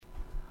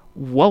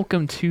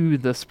Welcome to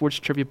the Sports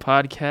Trivia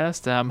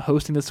Podcast. I'm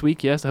hosting this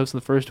week. Yes, I hosted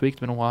the first week. It's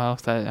been a while.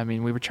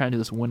 We were trying to do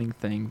this winning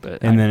thing,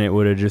 but then it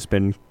would have just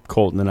been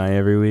Colton and I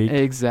every week.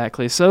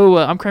 Exactly. So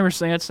I'm Kramer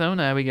Sandstone.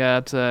 We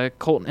got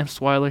Colton M.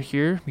 Swiler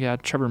here. We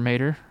got Trevor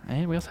Mater,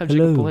 and we also have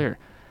Jacob Blair.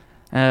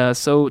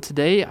 So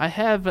today I'm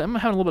having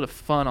a little bit of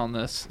fun on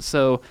this.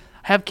 So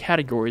I have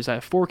categories. I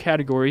have 4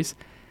 categories,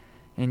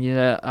 and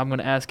I'm going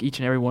to ask each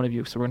and every one of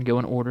you. So we're going to go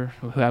in order.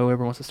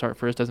 Whoever wants to start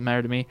first, doesn't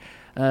matter to me.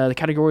 The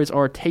categories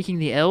are taking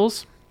the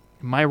L's.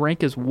 My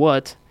rank is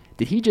what?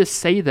 Did he just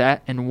say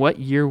that? And what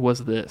year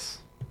was this?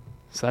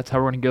 So that's how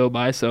we're going to go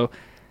by. So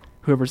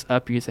whoever's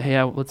up, you can say,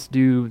 hey, let's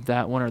do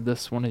that one or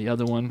this one or the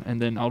other one.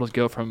 And then I'll just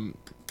go from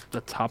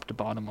the top to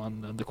bottom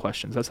on the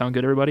questions. Does that sound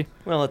good, everybody?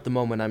 Well, at the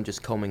moment, I'm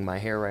just combing my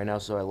hair right now,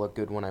 so I look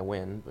good when I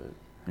win. But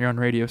you're on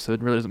radio, so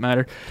it really doesn't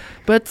matter.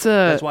 But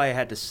that's why I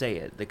had to say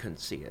it. They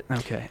couldn't see it.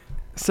 Okay.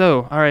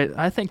 So, all right,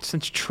 I think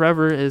since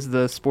Trevor is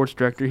the sports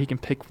director, he can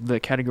pick the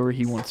category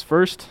he wants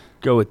first.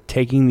 Go with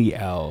taking the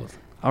L's.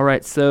 All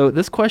right, so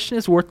this question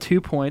is worth 2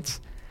 points.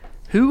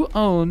 Who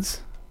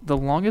owns the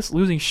longest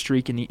losing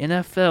streak in the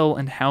NFL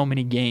and how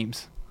many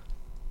games?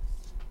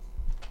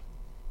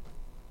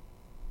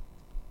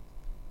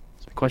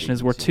 The question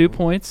is worth 2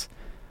 points.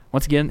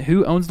 Once again,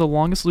 who owns the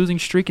longest losing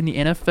streak in the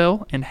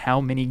NFL and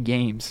how many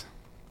games?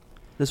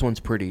 This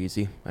one's pretty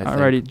easy, I think. All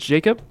righty,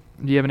 Jacob,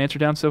 do you have an answer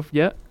down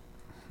yet?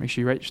 Make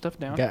sure you write your stuff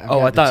down.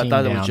 I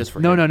thought it was just for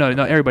No.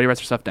 Everybody writes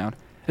their stuff down.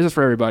 This is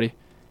for everybody.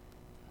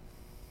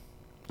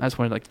 I just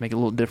wanted to make it a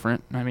little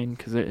different.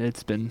 Because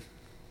it's been,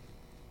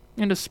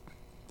 just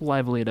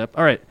lively it up.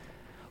 All right,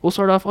 we'll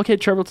start off. Okay,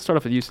 Trevor, let's start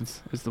off with you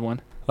since it's the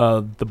one.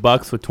 The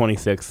Bucks with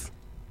 26.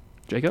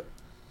 Jacob.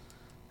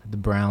 The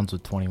Browns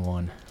with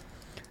 21.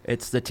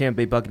 It's the Tampa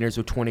Bay Buccaneers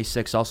with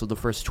 26. Also, the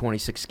first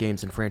 26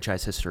 games in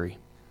franchise history.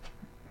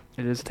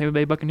 It is Tampa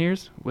Bay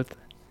Buccaneers with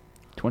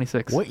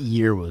 26. What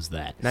year was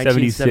that?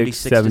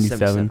 1976 to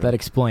 77. That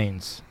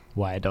explains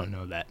why I don't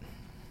know that.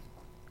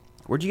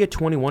 Where'd you get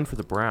 21 for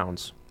the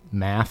Browns?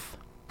 Math.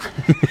 I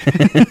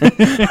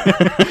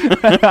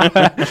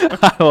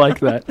like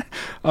that.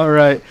 All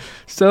right.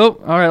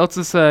 So, let's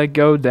just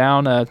go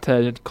down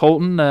to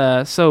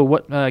Colton. So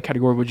what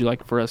category would you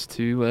like for us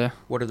to...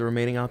 What are the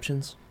remaining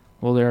options?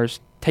 Well, there's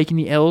taking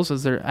the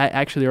L's. There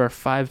are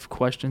 5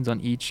 questions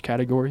on each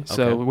category.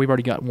 So Okay. we've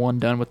already got one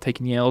done with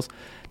taking the L's.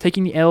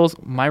 Taking the L's,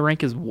 my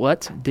rank is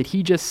what? Did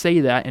he just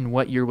say that, and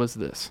what year was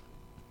this?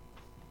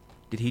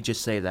 Did he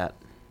just say that?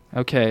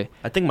 Okay.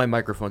 I think my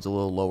microphone's a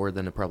little lower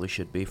than it probably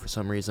should be for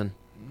some reason.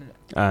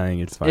 I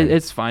think it's fine.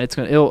 It's fine.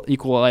 It'll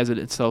equalize it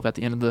itself at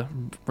the end of the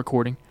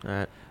recording. All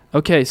right.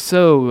 Okay,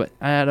 so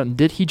Adam,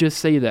 did he just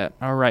say that?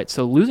 All right,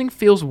 so losing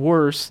feels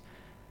worse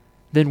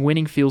than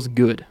winning feels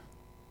good.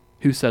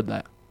 Who said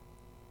that?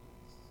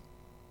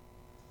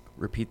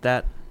 Repeat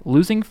that.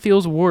 Losing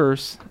feels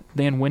worse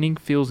than winning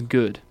feels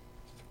good.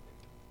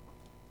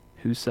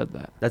 Who said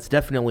that? That's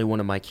definitely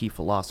one of my key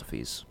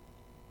philosophies.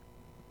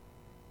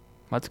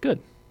 That's good.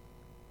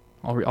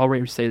 I'll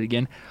re-say it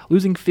again.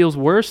 Losing feels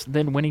worse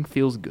than winning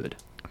feels good.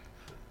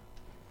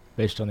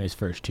 Based on these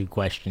first 2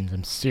 questions,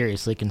 I'm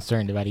seriously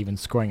concerned about even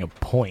scoring a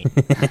point.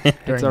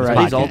 It's all right.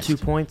 Are these all 2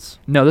 points?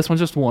 No, this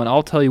one's just one.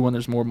 I'll tell you when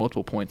there's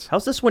multiple points.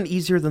 How's this one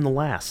easier than the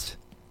last?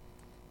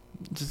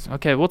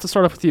 Okay, well, let's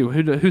start off with you.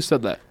 Who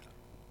said that?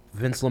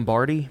 Vince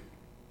Lombardi?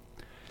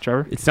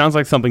 Trevor? It sounds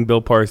like something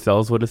Bill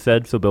Parcells would have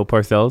said, so Bill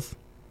Parcells.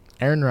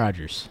 Aaron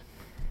Rodgers.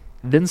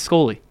 Vin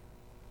Scully.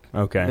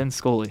 Okay. Vin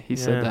Scully. He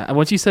said that. And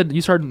once you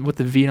started with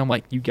the V, and I'm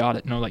like, you got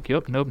it. And I'm like,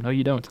 yep, nope, no,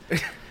 you don't.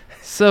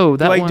 So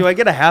that do I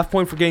get a half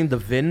point for getting the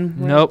Vin?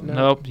 Nope.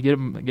 You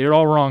get it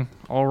all wrong.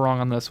 All wrong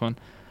on this one.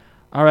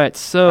 All right,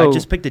 so I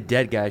just picked a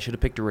dead guy. I should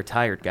have picked a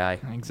retired guy.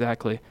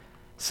 Exactly.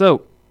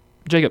 So,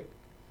 Jacob,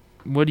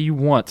 what do you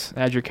want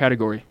as your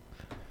category?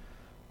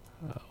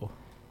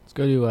 Let's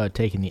go to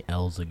taking the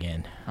L's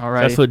again. All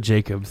right. That's what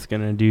Jacob's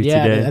going to do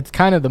yeah, today. that's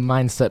kind of the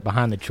mindset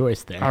behind the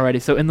choice there. All righty.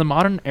 So, in the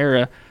modern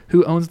era,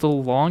 who owns the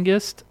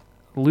longest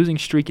losing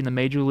streak in the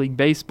Major League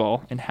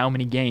Baseball and how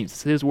many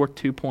games? This is worth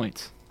 2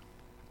 points.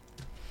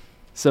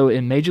 So,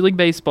 in Major League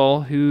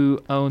Baseball,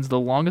 who owns the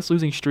longest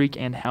losing streak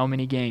and how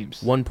many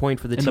games? 1 point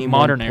for the team. In the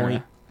modern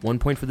era. 1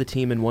 point for the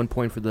team and 1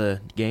 point for the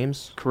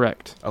games?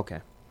 Correct. Okay.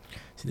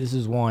 See, this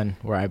is one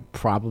where I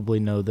probably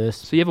know this.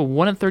 So, you have a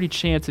 1 in 30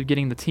 chance of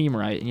getting the team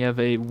right, and you have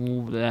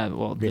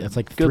that's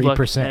like good 3%.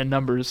 luck and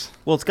numbers.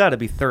 Well, it's got to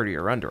be 30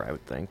 or under, I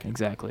would think.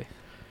 Exactly.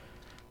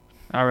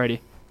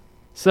 Alrighty.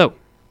 So,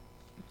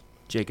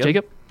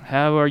 Jacob,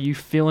 how are you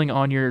feeling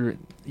on your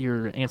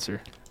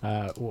answer?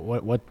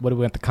 What do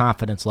we want the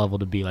confidence level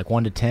to be? Like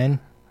 1 to 10?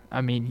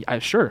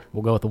 Sure.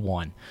 We'll go with a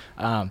 1.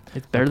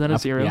 It's better than a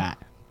 0. Yeah.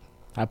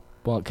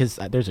 Because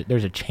there's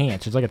a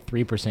chance. There's like a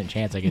 3%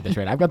 chance I get this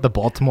right. I've got the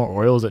Baltimore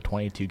Orioles at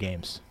 22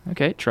 games.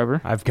 Okay,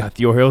 Trevor. I've got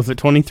the Orioles at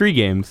 23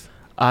 games.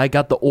 I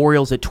got the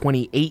Orioles at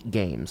 28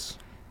 games.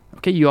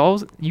 Okay,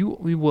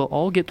 we will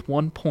all get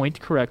 1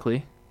 point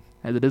correctly,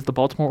 as it is the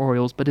Baltimore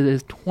Orioles, but it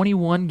is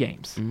 21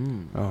 games.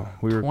 Oh,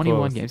 we were 21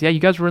 close. games. Yeah, you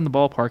guys were in the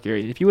ballpark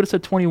area. If you would have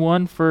said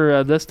 21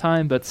 for this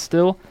time, but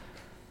still,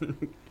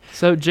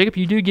 So Jacob,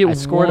 you do get I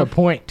scored a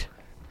point.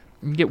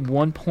 You get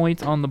 1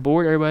 point on the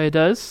board. Everybody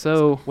does.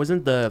 So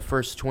Wasn't the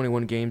first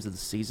 21 games of the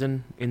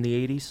season in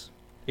the 80s?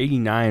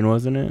 89,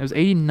 wasn't it it? was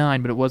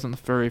 89, but it wasn't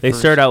the very They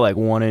first. started out like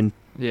 1 and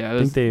Yeah, I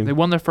think they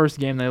won their first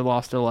game. They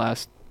lost their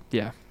last,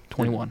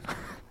 21.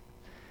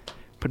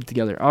 Put it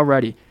together.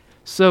 Alrighty.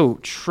 So,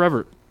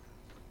 Trevor,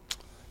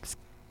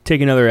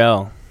 take another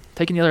L.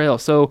 taking the other L.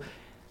 So,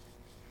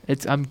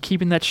 I'm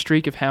keeping that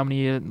streak of how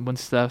many won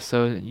stuff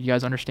so you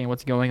guys understand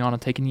what's going on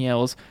and taking the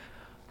L's.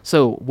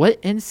 So,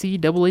 what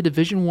NCAA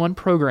Division I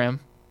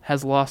program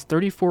has lost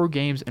 34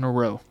 games in a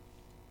row?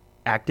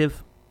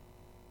 Active?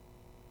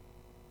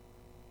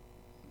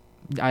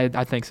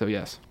 I think so,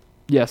 yes.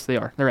 Yes, they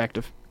are. They're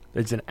active.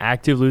 It's an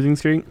active losing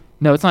streak.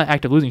 No, it's not an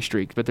active losing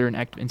streak, but they're an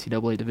active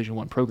NCAA Division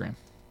I program.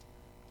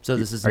 So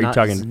this is Are you not,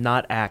 talking- this is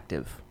not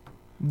active.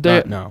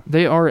 No.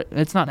 They are.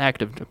 It's not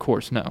active, of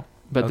course, no.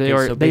 But Okay, they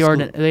are. so They are.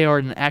 basically- They are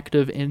an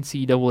active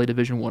NCAA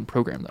Division I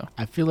program, though.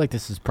 I feel like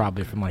this is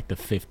probably from like the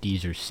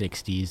 50s or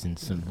 60s and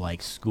some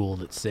like school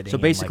that's sitting. So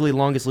basically,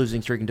 longest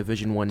losing streak in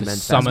Division One The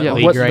men's Summit basketball.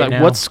 League what, right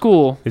now. what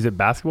school? Is it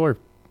basketball or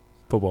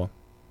football?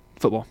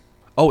 Football.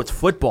 Oh, it's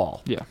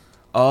football. Yeah.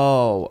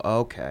 Oh,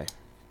 okay.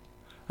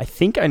 I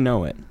think I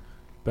know it.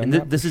 But And I'm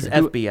not this for is sure.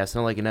 FBS,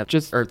 not like an F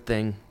Just- or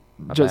thing.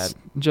 My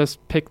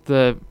Just pick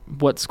the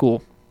what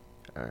school?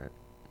 bad. All right.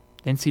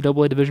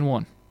 NCAA Division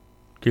I.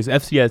 Because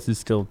FCS is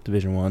still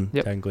Division 1,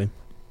 Yep. technically.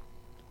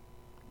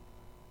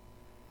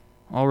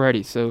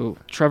 Alrighty. So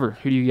Trevor,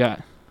 who do you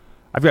got?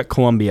 I've got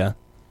Columbia.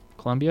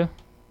 Columbia.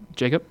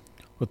 Jacob.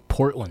 with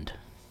Portland.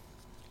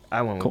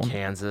 I went Cool. with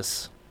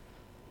Kansas.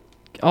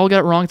 All got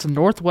it wrong. It's the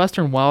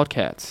Northwestern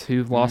Wildcats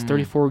who lost Mm.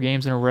 34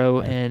 games in a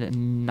row Yeah.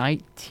 in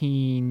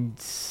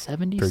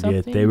 1970 Forget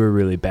something. they were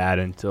really bad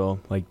until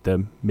like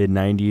the mid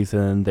 90s,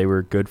 and then they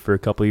were good for a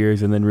couple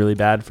years, and then really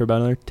bad for about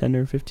another 10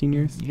 or 15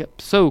 years.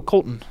 Yep. So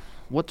Colton,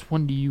 what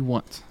one do you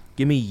want?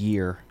 Give me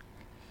year.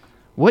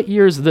 What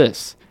year is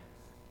this?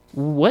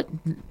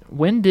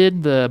 When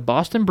did the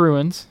Boston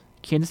Bruins,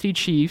 Kansas City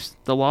Chiefs,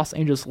 the Los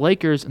Angeles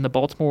Lakers, and the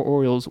Baltimore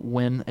Orioles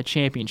win a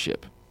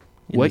championship?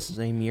 In What the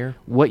same year?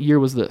 what year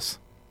was this?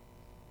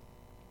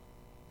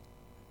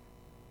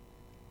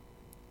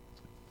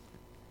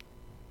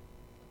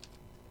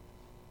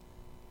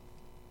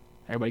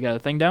 Everybody got a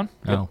thing down?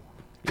 No.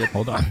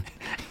 Hold on.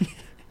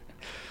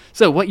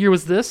 So, what year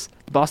was this?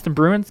 The Boston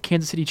Bruins,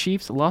 Kansas City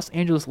Chiefs, the Los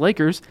Angeles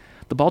Lakers,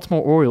 the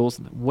Baltimore Orioles.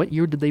 What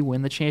year did they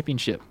win the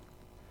championship?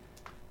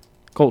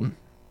 Colton.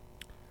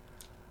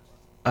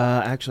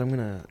 Actually,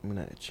 I'm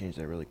gonna change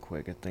that really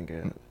quick. I think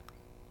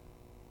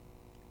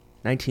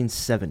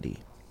 1970.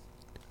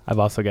 I've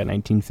also got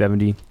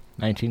 1970.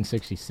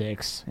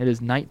 1966. It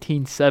is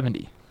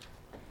 1970.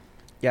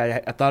 Yeah,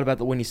 I thought about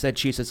that when you said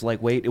Chiefs. It's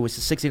like, wait, it was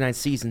the 69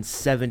 season,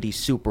 70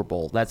 Super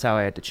Bowl. That's how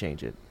I had to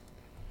change it.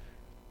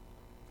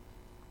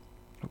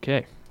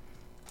 Okay.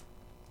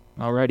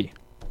 Alrighty.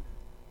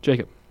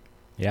 Jacob.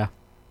 Yeah.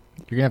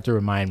 You're going to have to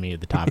remind me of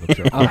the topics.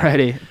 real quick.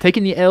 Alrighty.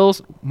 Taking the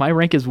L's, my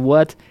rank is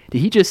what? Did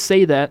he just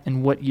say that,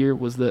 and what year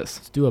was this?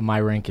 Let's do a my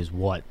rank is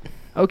what?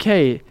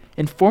 Okay.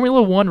 In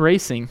Formula One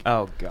racing,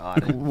 Oh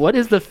God. what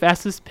is the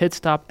fastest pit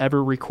stop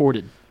ever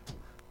recorded?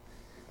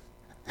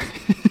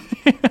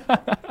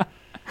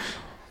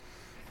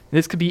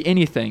 This could be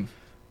anything.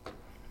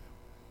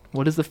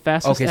 What is the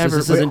fastest Okay, so ever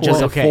this isn't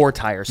just a Okay.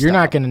 4-tire stop. You're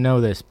not going to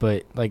know this,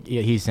 but like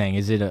he's saying,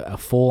 is it a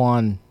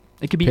full-on?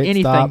 It could be pit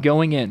anything stop?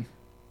 going in.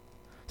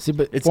 See,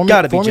 but It's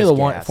gotta be Formula just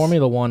One. gas.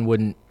 Formula One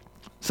wouldn't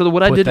So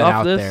what I put did that off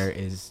out this, there.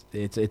 Is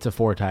it's a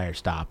 4-tire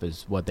stop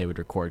is what they would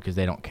record because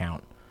they don't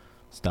count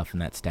stuff in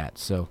that stat.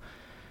 So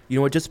You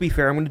know what? Just to be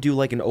fair, I'm gonna do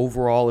like an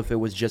overall if it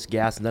was just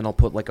gas, and then I'll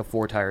put like a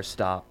 4-tire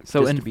stop. so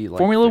just in to be, like,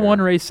 Formula fair. One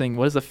racing,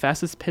 what is the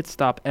fastest pit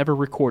stop ever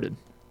recorded?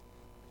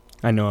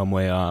 I know I'm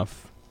way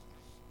off.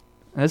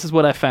 And this is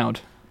what I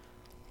found.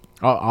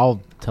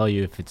 I'll tell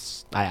you if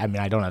it's. I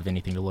mean, I don't have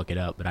anything to look it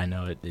up, but I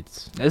know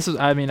it's. This is,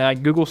 I mean, I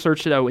Google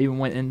searched it. I even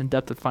went in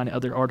depth to find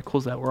other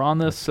articles that were on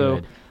this. That's So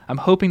good. I'm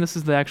hoping this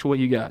is the actual what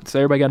you got. So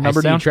everybody got a number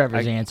I see down?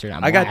 Trevor's I- answer. and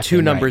I'm I got laughing 2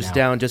 right numbers now.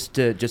 down just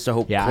to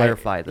hope Yeah,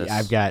 clarify this.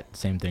 I've got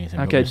same thing. Same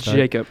Okay, start.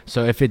 Jacob.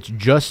 So if it's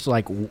just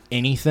like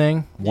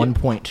anything,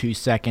 1.2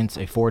 seconds.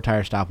 A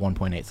 4-tire stop,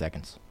 1.8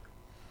 seconds.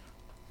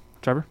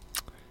 Trevor?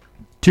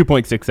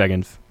 2.6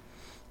 seconds.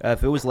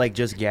 If it was like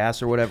just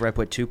gas or whatever, I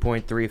put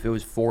 2.3. If it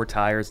was 4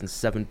 tires, and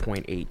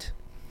 7.8.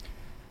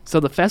 So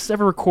the fastest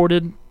ever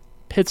recorded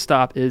pit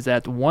stop is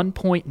at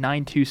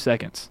 1.92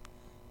 seconds.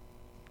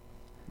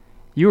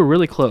 You were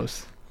really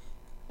close.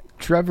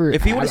 Trevor,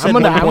 If he would have I'm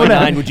said gonna-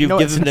 1.9, would you know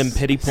have what, given them since-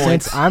 pity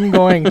points? Since I'm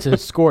going to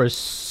score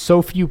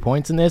so few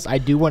points in this, I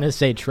do want to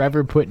say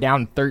Trevor put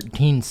down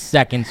 13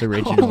 seconds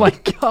originally. Oh my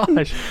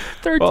gosh.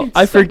 13 Well,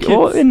 I seconds. forget.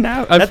 Well, and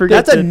now I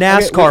forget. That's a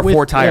that- NASCAR with-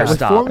 4-tire with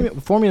stop.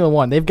 Formula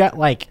One, they've got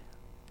like,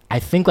 I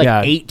think like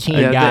Yeah. 18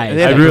 Yeah, guys.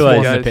 they have that I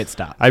realized- perform the pit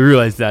stop. I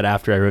realized that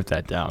after I wrote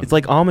that down. It's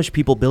like Amish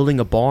people building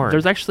a barn.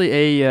 There's actually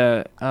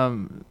a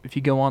if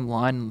you go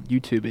online on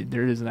YouTube,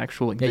 there is an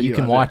actual like, Yeah, you video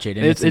can of watch it,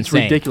 and It's it's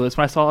insane. ridiculous.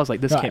 When I saw it, I was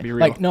like, this No, can't be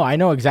real. Like, no, I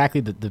know exactly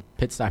the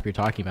pit stop you're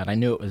talking about. I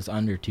knew it was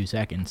under 2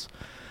 seconds.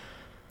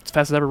 It's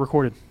fastest ever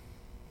recorded.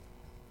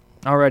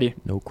 Alrighty,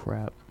 No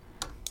crap.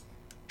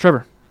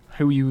 Trevor,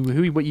 what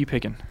you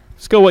picking?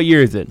 Let's go. What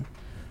year is it?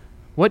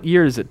 What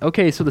year is it?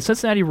 Okay, so the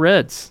Cincinnati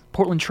Reds,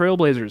 Portland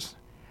Trailblazers,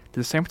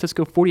 the San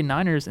Francisco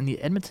 49ers, and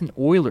the Edmonton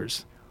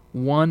Oilers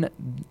won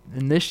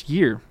in this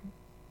year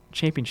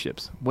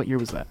championships. What year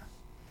was that?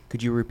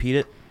 Could you repeat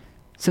it?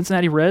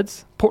 Cincinnati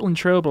Reds, Portland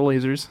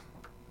Trailblazers,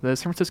 the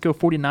San Francisco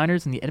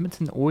 49ers, and the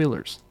Edmonton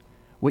Oilers.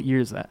 What year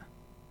is that?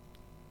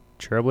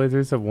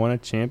 Trailblazers have won a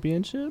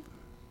championship?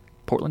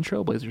 Portland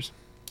Trailblazers.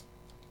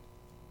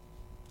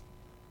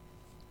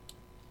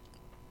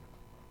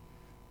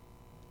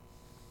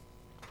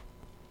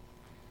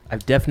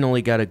 I've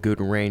definitely got a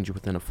good range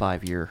within a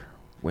 5-year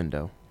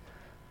window.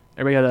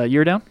 Everybody got a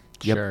year down?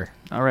 Yep. Sure.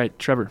 All right,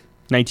 Trevor.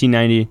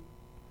 1990.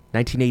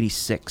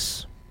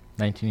 1986.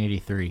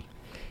 1983.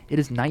 It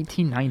is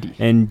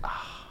 1990. And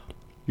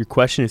your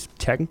question is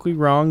technically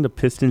wrong. The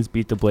Pistons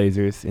beat the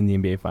Blazers in the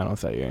NBA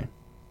Finals that year.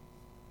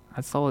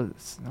 That's all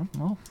it's.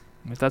 Well,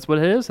 if that's what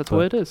it is, that's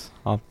what it is.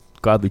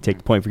 Gladly take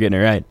the point for getting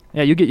it right.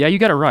 Yeah, you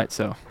got it right.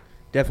 So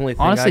Definitely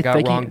think Honestly, I got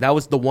thinking- wrong. That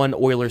was the one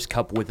Oilers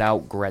Cup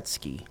without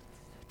Gretzky.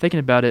 thinking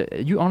about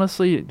it, you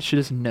honestly should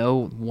just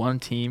know one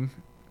team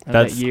of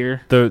That's- that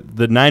year.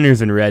 The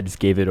Niners and Reds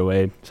gave it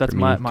away. So that's for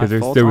me, my 'cause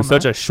fault there on was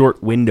such that. a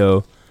short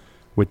window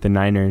with the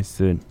Niners.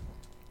 That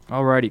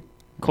Alrighty,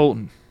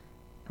 Colton.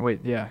 Wait,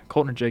 yeah,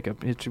 Colton or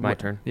Jacob. It's My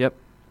turn. Yep,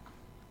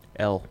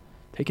 L.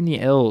 taking the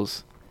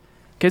L's.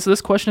 Okay, so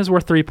this question is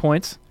worth 3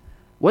 points.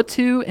 What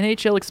two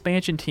NHL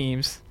expansion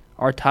teams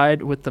are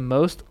tied with the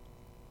most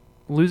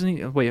with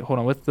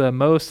the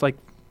most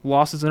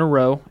losses in a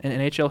row in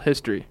NHL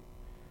history?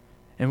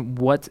 And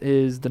what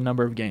is the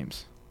number of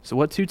games? So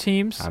what two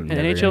teams I'm in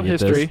never NHL gonna get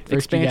this. history, First, you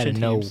expansion gotta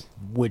know teams?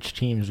 which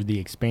teams are the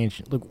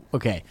expansion. Look,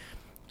 okay,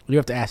 you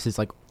have to ask this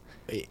like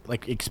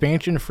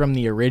expansion from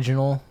the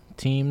original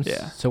teams.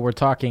 Yeah. So we're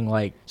talking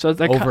like So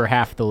that over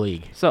half the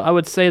league. So I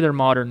would say they're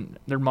modern.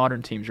 They're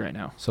modern teams right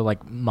now. So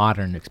like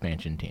modern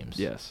expansion teams.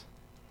 Yes.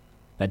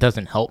 That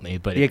doesn't help me,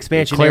 but The it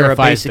expansion era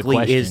clarifies the basically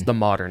is question. the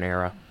modern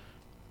era.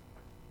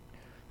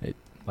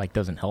 It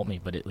doesn't help me,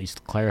 but at least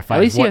At clarifies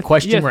least you what have,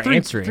 question you have we're three,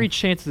 answering. Three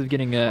chances of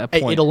getting a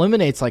It point.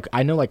 eliminates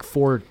I know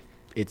 4.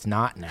 It's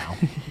not now.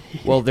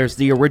 Well, there's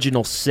the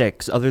original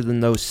 6. Other than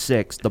those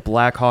 6, the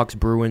Blackhawks,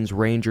 Bruins,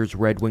 Rangers,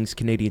 Red Wings,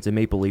 Canadiens, and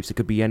Maple Leafs. It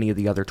could be any of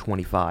the other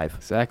 25.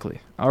 Exactly.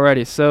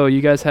 Alrighty. So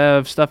you guys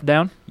have stuff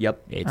down.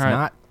 Yep. It's All right.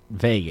 not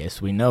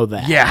Vegas. We know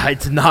that. Yeah,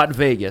 it's not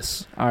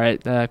Vegas. All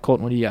right,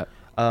 Colton. What do you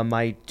got?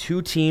 My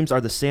two teams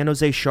are the San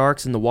Jose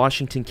Sharks and the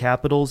Washington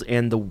Capitals,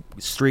 and the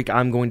streak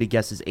I'm going to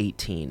guess is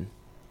 18.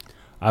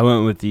 I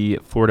went with the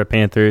Florida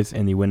Panthers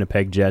and the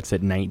Winnipeg Jets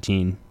at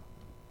 19.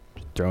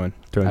 Throwing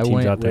I teams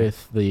went out there.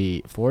 with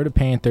the Florida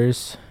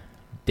Panthers.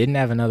 Didn't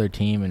have another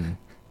team and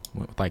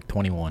went with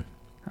 21.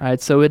 All right.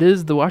 So it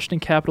is the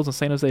Washington Capitals and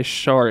San Jose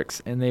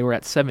Sharks, and they were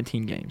at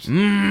 17 games.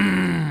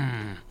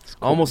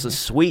 Almost a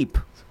sweep.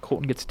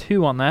 Colton gets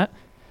 2 on that.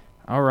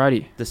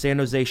 Alrighty. The San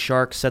Jose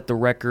Sharks set the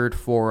record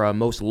for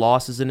most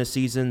losses in a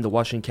season. The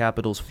Washington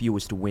Capitals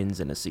fewest wins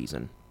in a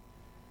season.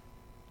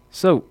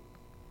 So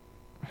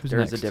who's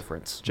There's next? a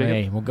difference. Jacob?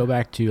 Hey, we'll go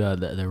back to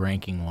the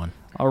ranking one.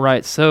 All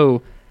right.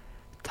 So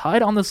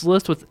tied on this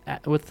list with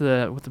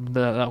the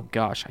oh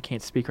gosh, I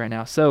can't speak right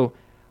now. So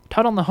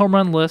tied on the home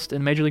run list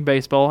in Major League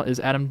Baseball is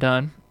Adam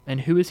Dunn,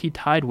 and who is he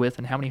tied with,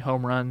 and how many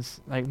home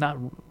runs? Not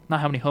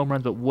how many home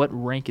runs, but what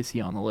rank is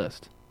he on the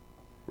list?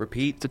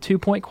 Repeat. It's a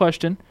 2-point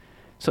question.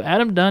 So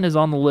Adam Dunn is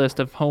on the list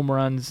of home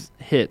runs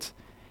hit.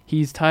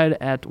 He's tied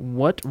at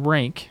what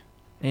rank,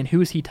 and who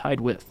is he tied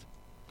with?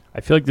 I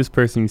feel like this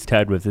person he's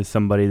tied with is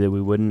somebody that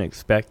we wouldn't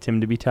expect him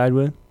to be tied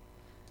with.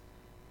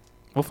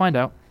 We'll find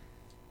out.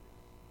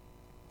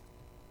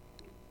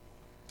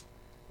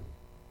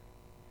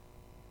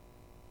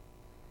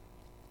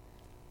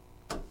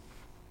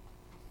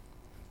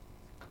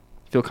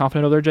 Feel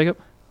confident over there, Jacob?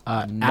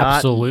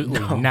 Absolutely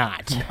no.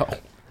 not. No.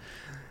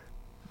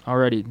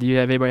 Alrighty. Do you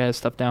have anybody has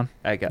stuff down?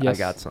 I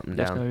got something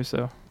Yes, down. maybe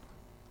so.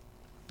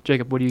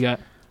 Jacob, what do you got?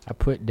 I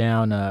put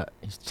down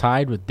he's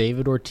tied with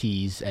David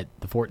Ortiz at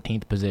the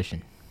 14th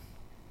position.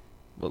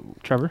 Well,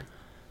 Trevor?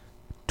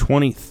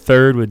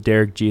 23rd with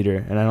Derek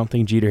Jeter, and I don't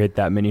think Jeter hit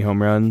that many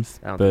home runs.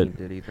 I don't but think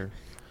he did either.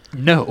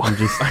 No. I'm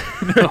just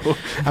No.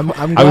 I'm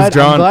I was glad,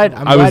 drawing-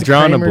 I'm I was glad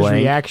drawing a Kramer's blank.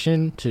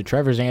 reaction to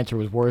Trevor's answer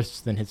was worse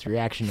than his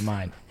reaction to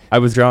mine. I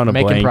was drawing a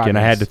Making blank, and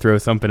I had progress. to throw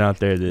something out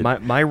there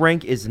that My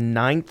rank is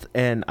 9th,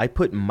 and I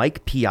put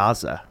Mike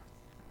Piazza.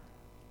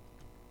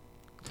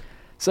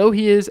 So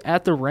he is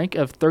at the rank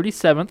of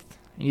 37th,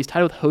 and he's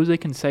tied with Jose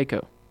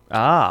Canseco.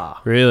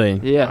 Ah. really.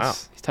 Yes.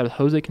 Wow. He's tied with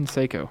Jose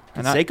Canseco.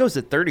 And Seiko's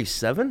at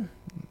 37?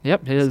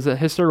 Yep, his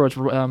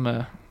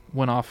steroids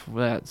went off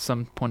at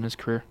some point in his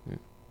career.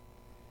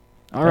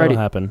 That'll Alrighty,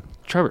 happen.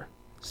 Trevor.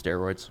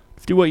 Steroids.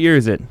 Let's do what year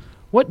is it?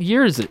 What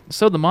year is it?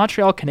 So the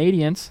Montreal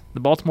Canadiens, the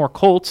Baltimore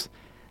Colts,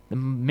 the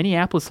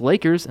Minneapolis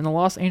Lakers, and the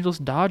Los Angeles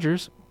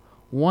Dodgers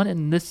won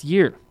in this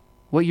year.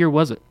 What year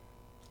was it?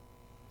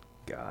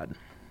 God.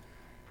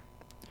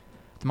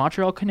 The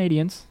Montreal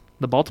Canadiens,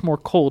 the Baltimore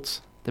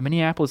Colts, the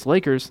Minneapolis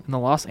Lakers, and the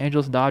Los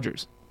Angeles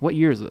Dodgers. What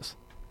year is this?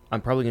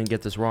 I'm probably going to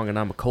get this wrong, and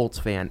I'm a Colts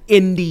fan.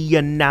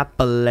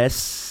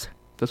 Indianapolis.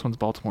 This one's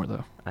Baltimore,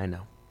 though. I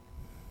know.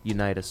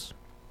 Unite us.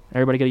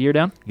 Everybody get a year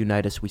down?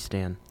 Unite us, we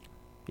stand.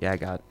 Yeah, I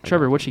got it.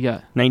 Trevor, what you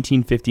got?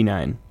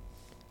 1959.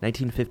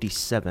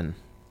 1957.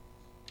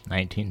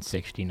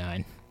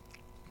 1969.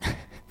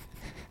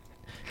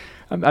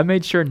 I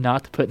made sure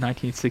not to put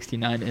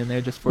 1969 in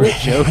there just for a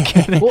joke.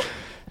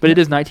 But it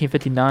is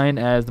 1959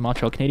 as the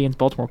Montreal Canadiens,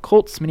 Baltimore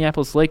Colts,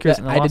 Minneapolis Lakers,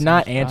 and the I Los did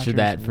not Angeles answer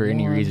Dodgers that for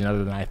any won. reason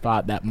other than I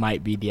thought that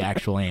might be the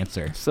actual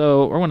answer.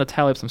 So we're going to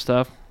tally up some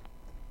stuff.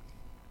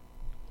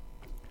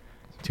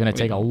 It's going to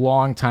take a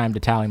long time to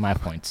tally my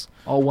points.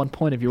 All 1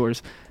 point of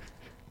yours.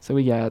 So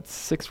we got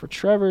 6 for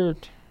Trevor,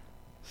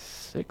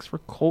 6 for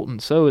Colton.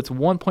 So it's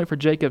 1 point for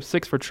Jacob,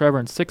 6 for Trevor,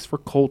 and 6 for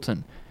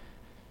Colton.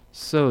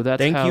 So that's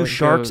Thank how you, it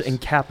Sharks goes.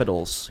 and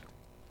Capitals.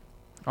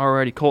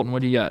 Alrighty, Colton,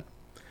 what do you got?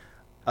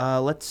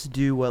 Let's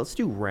do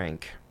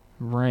rank.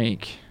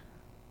 Rank.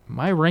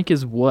 My rank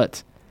is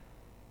what?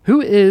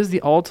 Who is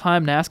the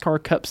all-time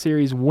NASCAR Cup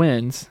Series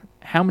wins?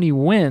 How many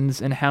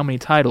wins and how many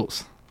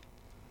titles?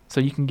 So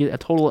you can get a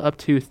total up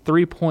to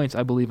 3 points,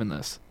 I believe, in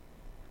this.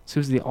 So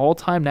who's the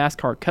all-time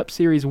NASCAR Cup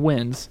Series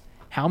wins?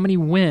 How many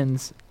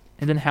wins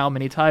and then how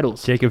many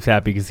titles? Jacob's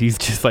happy because he's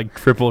just like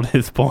tripled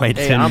his points.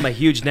 Hey, and I'm a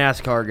huge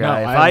NASCAR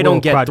guy. No, If I I don't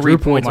will get 3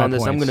 quadruple points my on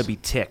this, I'm points. going to be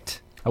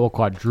ticked. I will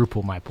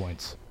quadruple my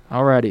points.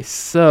 Alrighty,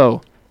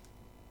 so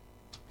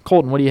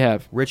Colton, what do you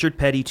have? Richard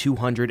Petty,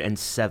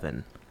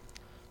 207.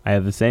 I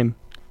have the same.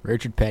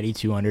 Richard Petty,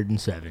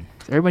 207.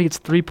 Everybody gets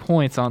 3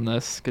 points on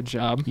this. Good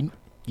job. You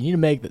need to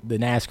make the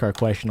NASCAR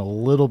question a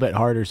little bit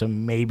harder so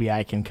maybe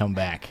I can come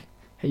back.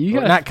 Hey, you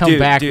Or got not come Dude,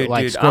 back, dude, but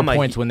like dude, score I'm a-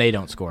 points when they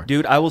don't score.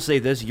 Dude, I will say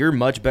this. You're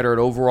much better at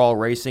overall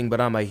racing, but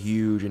I'm a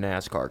huge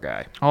NASCAR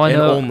guy. All I and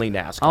know- only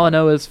NASCAR. All I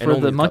know is And for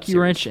only the Cup monkey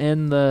Series. wrench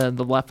and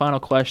the final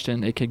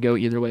question, it could go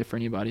either way for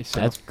anybody. So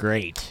That's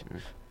great.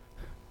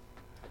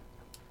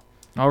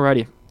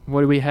 alrighty,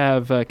 what do we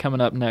have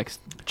coming up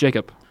next?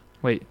 Jacob.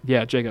 Wait,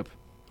 yeah, Jacob.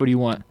 What do you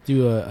want?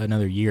 Do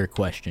another year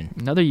question.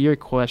 Another year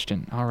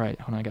question. All right,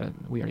 hold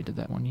on. We already did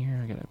that 1 year.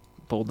 I gotta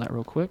bold that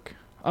real quick.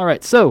 All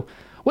right, so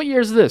what year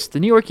is this? The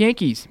New York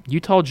Yankees,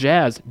 Utah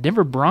Jazz,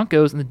 Denver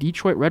Broncos, and the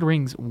Detroit Red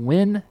Wings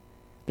win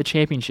the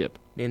championship.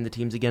 Name the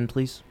teams again,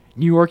 please.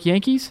 New York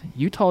Yankees,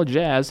 Utah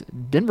Jazz,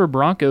 Denver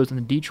Broncos, and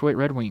the Detroit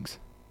Red Wings.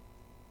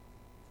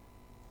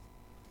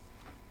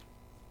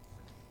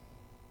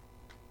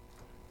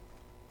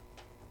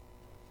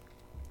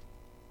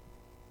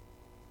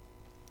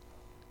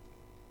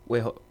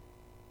 Wait,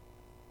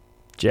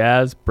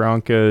 Jazz,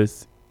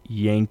 Broncos,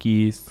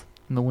 Yankees.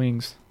 And the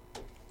Wings.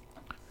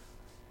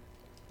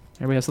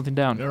 Everybody has something You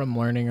know down. what I'm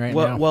learning right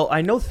well, now? well,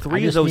 I know 3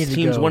 of just those need to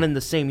teams go- won in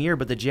the same year,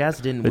 but the Jazz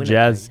didn't The win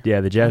Jazz, anything.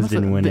 yeah, the Jazz Almost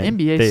like didn't win the it.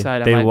 NBA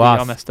side, they I might lost. be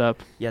all messed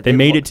up. Yeah, They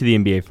made lo- it to the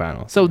NBA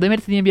Finals. So they made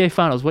it to the NBA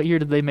Finals. What year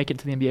did they make it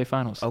to the NBA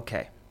Finals?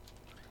 Okay.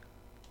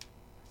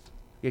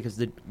 Yeah,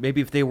 because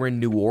maybe if they were in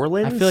New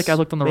Orleans. I feel like I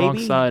looked on the wrong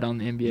maybe? side on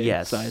the NBA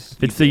Yes. side.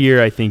 If it's the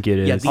year I think it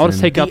is. Yeah, I'll just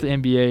And take out the- the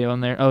NBA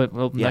on there. Oh,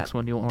 well, Yeah. next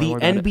one. You won't The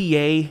worry about it.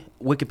 NBA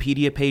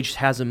Wikipedia page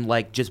has them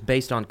like just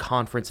based on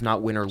conference,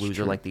 not win or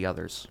loser true. like the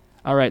others.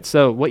 All right,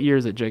 so what year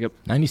is it, Jacob?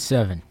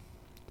 97.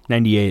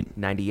 98.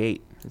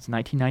 98. It's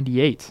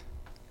 1998.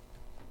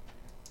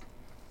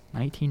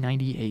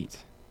 1998.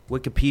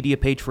 Wikipedia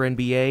page for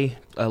NBA,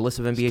 a list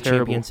of NBA terrible.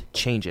 champions.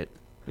 Change it.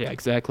 Yeah,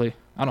 exactly.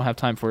 I don't have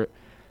time for it.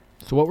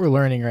 So what we're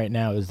learning right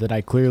now is that I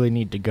clearly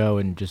need to go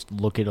and just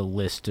look at a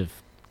list of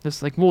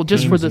Just like, well,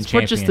 just for Teams this,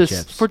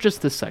 and for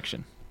just this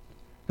section.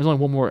 There's only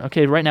one more.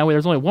 Okay, right now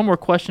there's only one more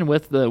question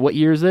with the what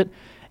year is it,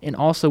 and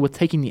also with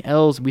taking the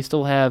L's, we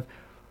still have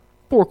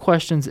 4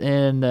 questions.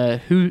 And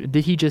who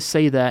did he just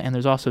say that? And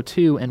there's also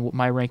 2. And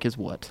my rank is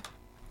what?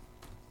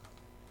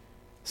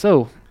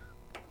 So,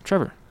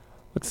 Trevor,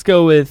 Let's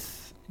go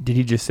with. Did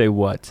he just say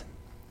what?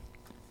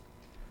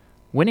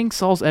 winning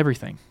solves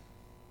everything.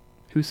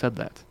 Who said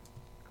that?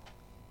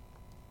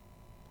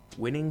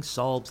 Winning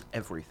solves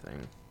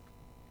everything.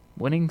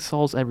 Winning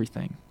solves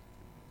everything.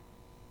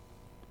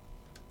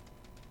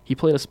 He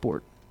played a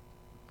sport.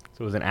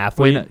 So it was an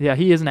athlete. Wait, no, yeah,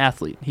 he is an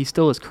athlete. He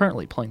still is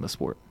currently playing the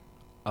sport.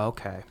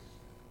 Okay.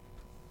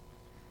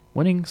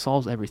 Winning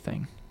solves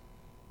everything.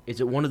 Is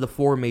it one of the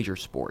 4 major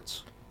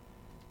sports?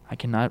 I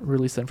cannot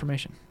release that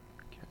information.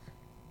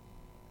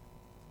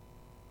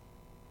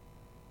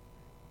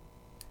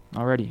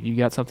 Alrighty, you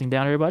got something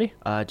down, everybody?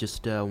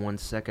 Just 1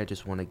 sec. I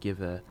just want to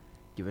give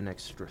an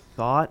extra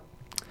thought.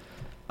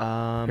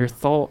 Your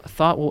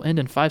thought will end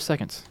in 5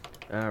 seconds.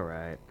 All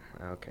right.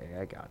 Okay,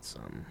 I got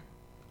some.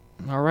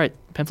 All right,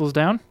 pencils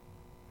down.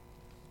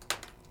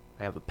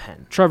 I have a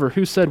pen. Trevor,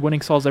 who said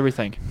winning solves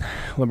everything?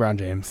 LeBron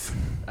James.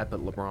 I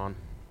put LeBron.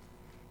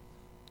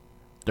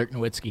 Dirk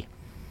Nowitzki.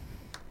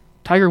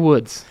 Tiger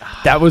Woods.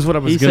 That was what I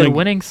was He gonna. said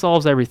winning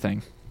solves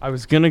everything. I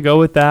was gonna go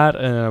with that,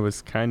 and I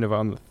was kind of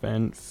on the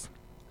fence.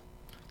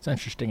 It's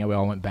interesting how we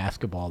all went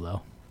basketball,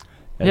 though.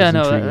 That Yeah, is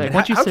no, intriguing.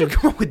 Once you How'd you said-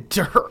 come up with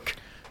Dirk?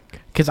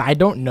 Because I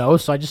don't know,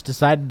 so I just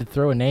decided to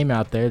throw a name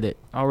out there that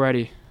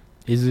Alrighty,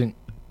 isn't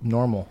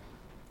normal.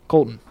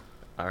 Colton.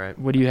 All right.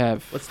 What do you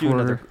have? Let's do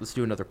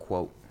another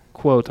quote.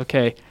 Quote,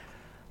 okay.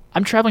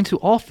 I'm traveling to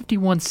all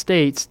 51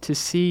 states to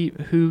see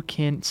who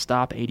can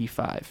stop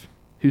 85.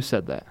 Who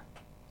said that?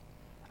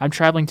 I'm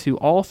traveling to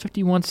all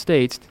 51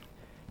 states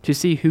to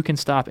see who can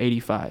stop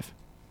 85.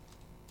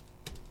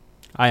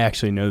 I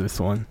actually know this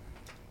one.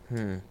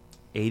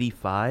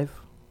 85?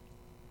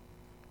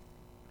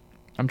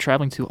 I'm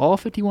traveling to all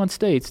 51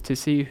 states to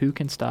see who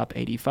can stop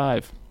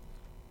 85.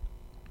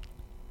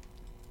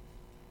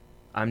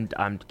 I'm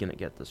gonna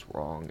get this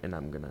wrong, and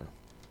I'm gonna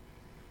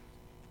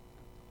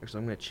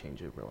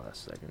change it real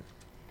last second.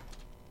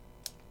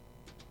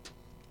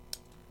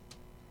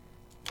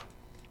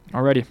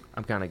 Alrighty.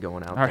 I'm kind of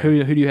going out. All right,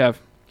 there. who do you have?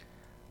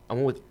 I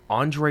went with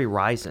Andre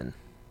Rison.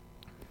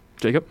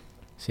 Jacob?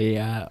 See,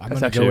 I'm That's going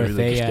to actually go a with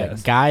really a good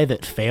guess. guy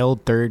that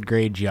failed third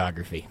grade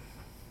geography.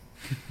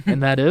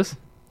 And that is?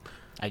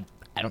 I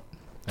don't.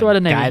 Throw out a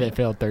name. Guy that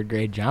failed third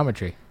grade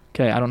geometry.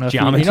 Okay, I don't know if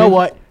Geometry? You know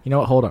what?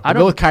 Hold on. I I'll go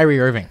don't- with Kyrie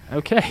Irving.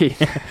 Okay.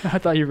 I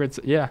thought you were going to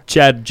say, yeah.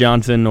 Chad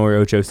Johnson or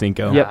Ocho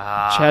Cinco. Yep,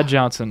 Ah. Chad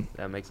Johnson.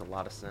 That makes a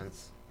lot of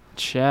sense.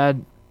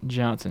 Chad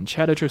Johnson.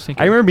 Chad Ochocinco.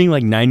 I remember being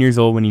like 9 years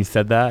old when you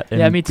said that. And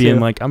Yeah, me being too.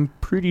 like, I'm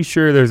pretty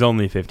sure there's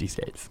only 50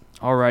 states.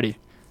 Alrighty.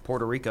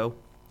 Puerto Rico.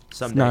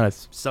 Someday.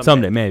 It's not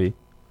someday, maybe.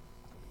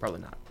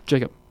 Probably not.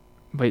 Jacob.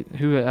 Wait,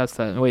 who asked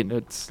that? Wait,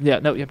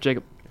 yep,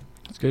 Jacob.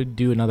 Let's go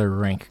do another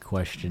rank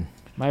question.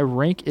 My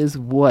rank is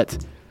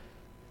what?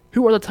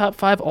 Who are the top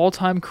 5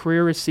 all-time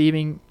career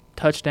receiving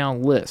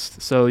touchdown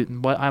list? So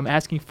what I'm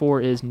asking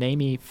for is name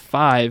me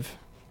 5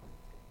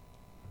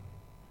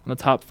 in the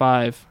top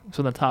 5.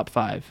 So in the top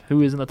 5.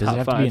 Who is in the Does top it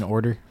have 5? to be in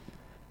order?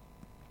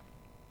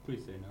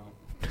 Please say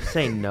no.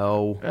 Say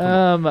no.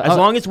 Come on. As I'll-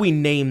 long as we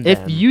name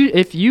them. if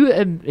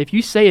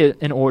you say it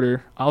in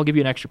order, I'll give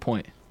you an extra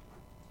point.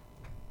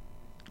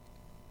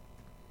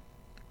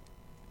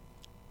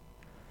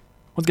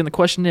 Once again, the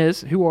question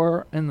is, who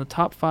are in the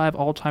top 5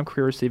 all-time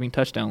career receiving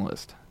touchdown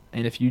list?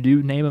 And if you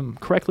do name them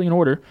correctly in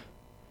order,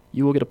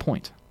 you will get a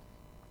point.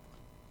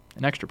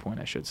 An extra point,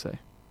 I should say.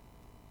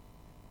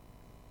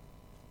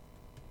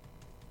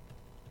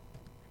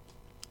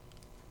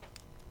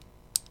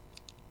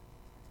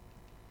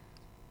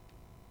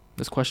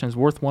 This question is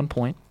worth 1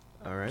 point.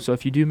 All right. So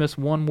if you do miss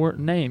one word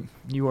name,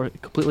 you are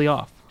completely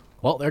off.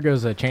 Well, there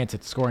goes a chance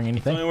at scoring It's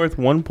anything. only worth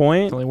 1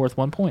 point? It's only worth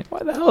 1 point. Why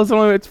the hell is it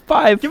only it's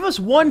 5? Give us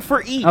one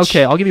for each.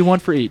 Okay, I'll give you one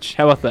for each.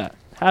 How about that?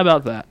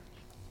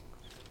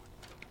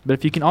 But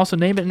if you can also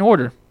name it in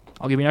order,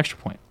 I'll give you an extra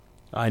point.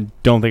 I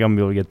don't think I'm going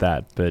to be able to get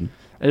that, but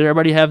Did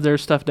everybody have their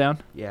stuff down?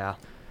 Yeah.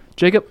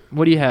 Jacob,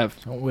 what do you have?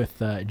 So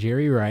with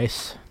Jerry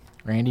Rice,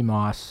 Randy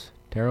Moss,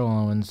 Terrell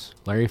Owens,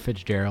 Larry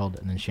Fitzgerald,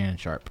 and then Shannon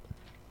Sharp.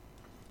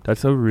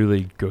 that's a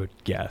really good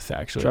guess,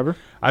 actually. Trevor?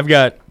 I've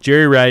got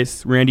Jerry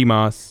Rice, Randy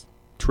Moss,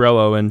 Terrell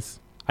Owens,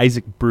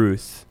 Isaac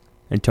Bruce,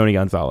 and Tony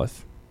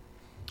Gonzalez.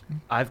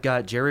 I've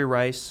got Jerry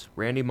Rice,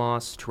 Randy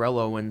Moss, Terrell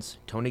Owens,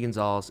 Tony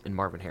Gonzalez, and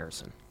Marvin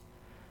Harrison.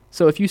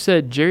 So if you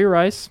said Jerry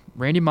Rice,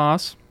 Randy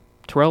Moss,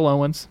 Terrell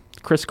Owens,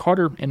 Chris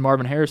Carter, and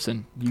Marvin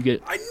Harrison, you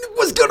get I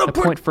was gonna a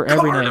point for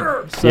every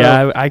name. So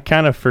Yeah, I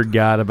kind of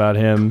forgot about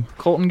him.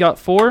 Colton got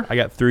 4, I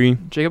got 3.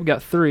 Jacob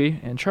got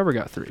 3, and Trevor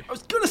got 3. I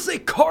was gonna say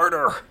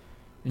Carter.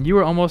 And you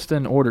were almost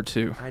in order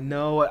too. I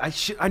know.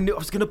 I knew I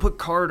was gonna put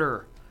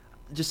Carter.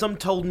 Just something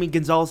told me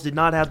Gonzalez did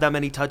not have that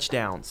many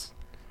touchdowns.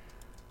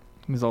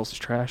 Gonzalez is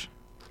trash.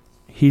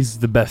 He's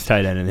the best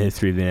tight end in the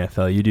history of the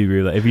NFL. You do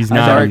realize if he's I'm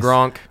not, sorry, he's-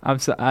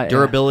 Gronk.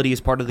 Durability is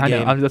part of the I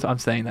game. know. I'm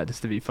saying that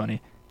just to be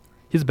funny.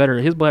 He's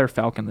better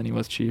Falcon than he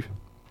was Chief.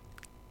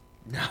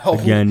 No.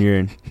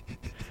 again,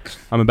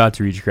 I'm about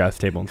to reach across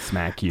the table and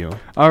smack you.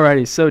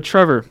 Alrighty, so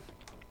Trevor,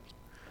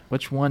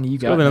 which one you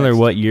Let's got? go with another. next?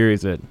 What year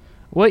is it?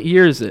 What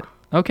year is it?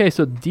 Okay,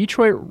 so the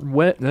Detroit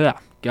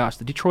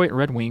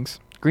Red Wings,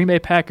 Green Bay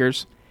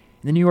Packers,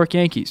 and the New York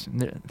Yankees.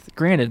 And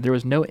granted, there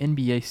was no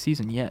NBA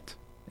season yet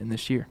in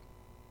this year.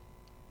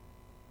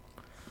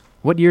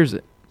 What year is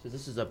it? So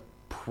this is a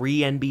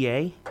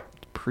pre-NBA.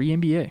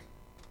 Pre-NBA.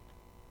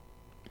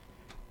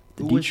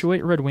 The Who was-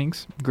 Detroit Red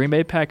Wings, Green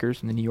Bay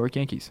Packers, and the New York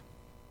Yankees.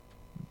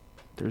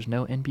 There's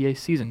no NBA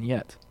season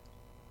yet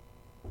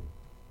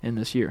in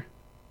this year.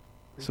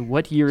 So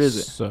what year is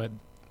it? So,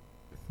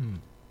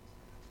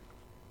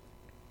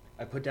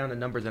 I put down a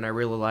number, then I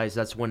realized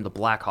that's when the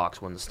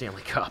Blackhawks won the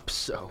Stanley Cup.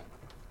 So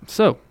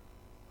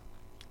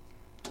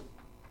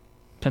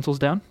Pencils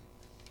down.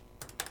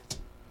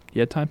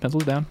 You had time.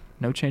 Pencils down.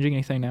 No changing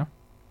anything now.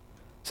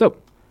 So,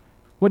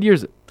 what year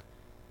is it?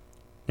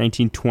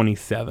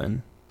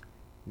 1927.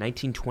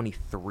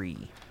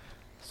 1923.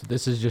 so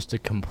this is just a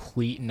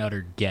complete and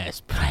utter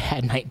guess, but I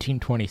had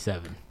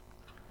 1927.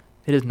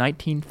 It is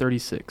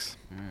 1936.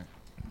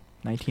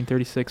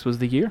 1936 was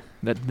the year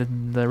that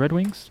the Red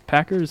Wings,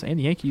 Packers, and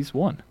the Yankees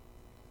won.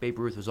 Babe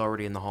Ruth was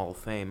already in the Hall of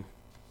Fame.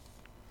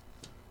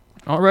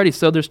 Alrighty,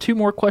 so there's 2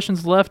 more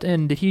questions left,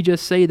 and did he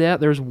just say that?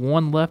 There's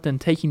 1 left in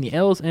taking the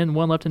L's, and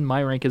 1 left in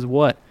my rank is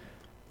what?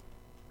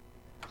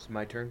 It's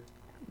my turn.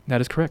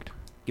 That is correct.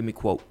 Give me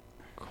quote.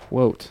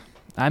 Quote,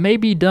 I may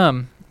be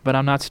dumb, but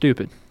I'm not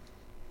stupid.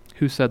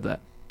 Who said that?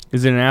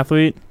 Is it an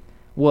athlete?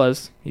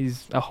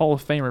 He's a Hall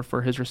of Famer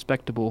for his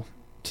respectable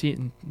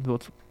team,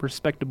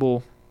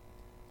 respectable.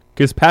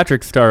 Because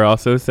Patrick Starr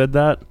also said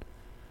that.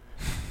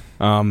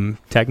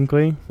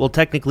 Technically. Well,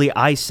 technically,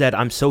 I said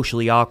I'm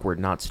socially awkward,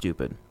 not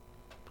stupid.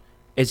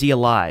 Is he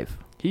alive?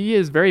 He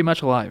is very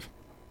much alive.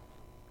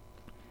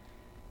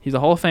 He's a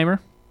Hall of Famer.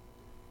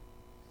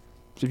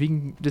 So if you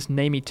can just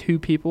name me 2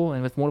 people,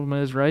 and if one of them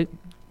is right,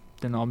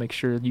 then I'll make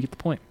sure you get the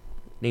point.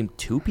 Name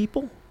 2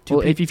 people?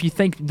 Well, if you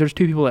think there's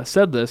 2 people that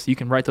said this, you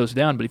can write those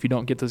down. But if you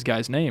don't get this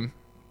guy's name,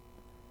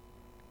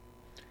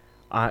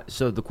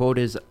 So the quote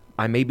is,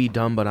 "I may be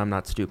dumb, but I'm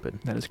not stupid."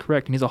 that is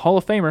correct. And he's a Hall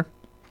of Famer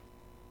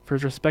for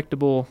his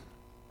respectable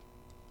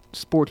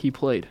sport he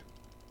played.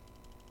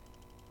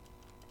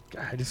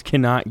 I just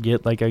cannot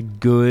get like a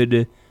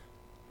good.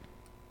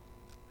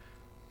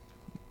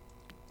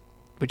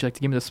 Would you like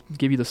to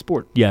give you the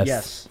sport?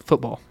 Yes.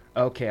 Football.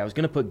 Okay, I was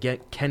gonna put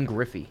Ken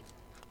Griffey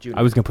Jr.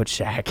 I was gonna put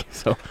Shaq.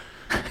 So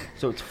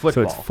So it's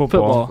football. it's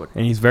football,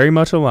 and he's very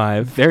much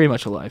alive. Very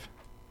much alive.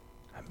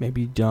 I may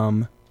be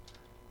dumb,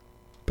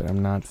 but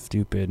I'm not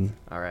stupid.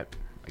 All right,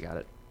 I got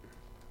it.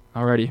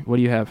 Alrighty, what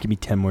do you have? Give me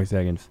 10 more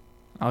seconds.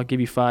 I'll give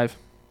you 5.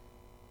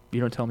 You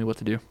don't tell me what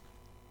to do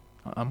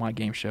on my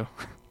game show.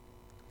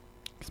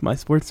 It's my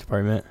sports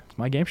department. It's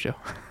my game show.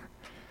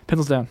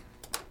 Pencils down.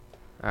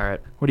 All right,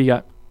 What do you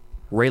got?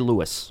 Ray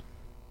Lewis.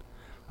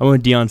 I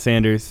went Deion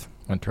Sanders.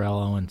 Terrell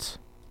Owens.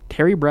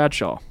 Terry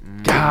Bradshaw.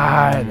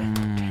 God.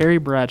 Terry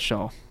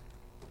Bradshaw.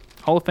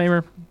 Hall of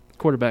Famer,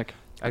 quarterback.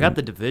 I got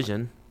the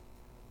division.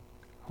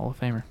 Hall of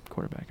Famer,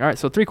 quarterback. All right,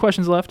 so 3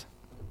 questions left.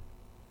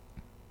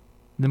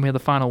 Then we have the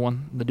final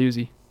one, the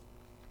doozy.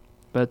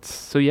 But,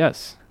 so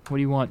yes. What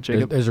do you want,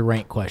 Jacob? There's a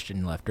rank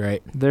question left,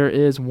 right? There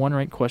is one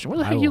ranked question. What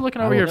the heck are you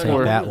looking over I here will for?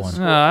 take that one.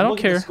 No, I don't Look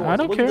at the care. scores. I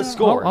don't Look at care. the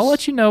scores. I'll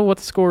let you know what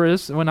the score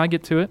is when I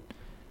get to it.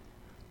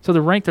 So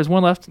the rank, there's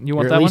one left. You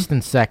want You're that at one? least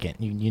in second.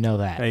 You know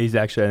that. He's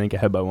actually, I think,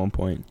 ahead by 1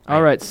 point.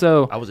 All right.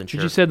 So I wasn't did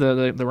sure. you say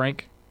the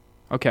rank?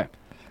 Okay.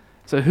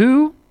 So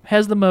who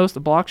has the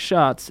most blocked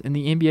shots in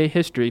the NBA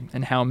history,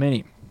 and how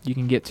many? You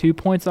can get 2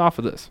 points off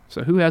of this.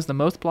 So who has the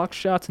most blocked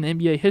shots in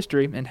NBA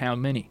history, and how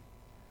many?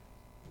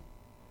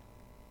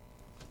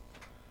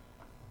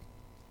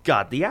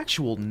 God, the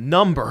actual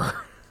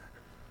number.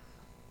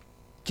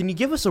 Can you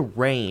give us a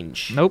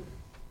range? Nope.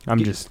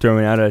 I'm just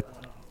throwing out a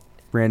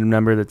random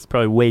number that's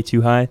probably way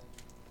too high.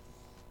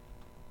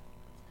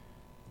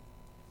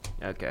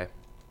 Okay.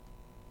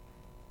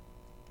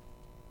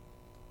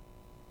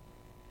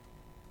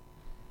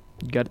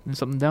 You got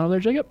something down over there,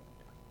 Jacob?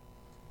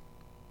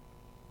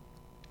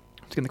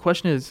 So the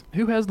question is,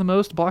 who has the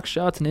most blocked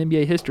shots in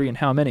NBA history, and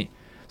how many?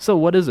 So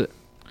what is it?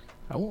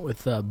 I went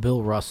with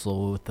Bill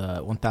Russell with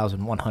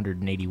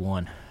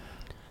 1,181.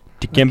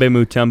 Dikembe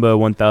Mutombo,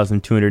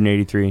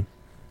 1,283.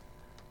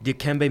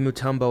 Dikembe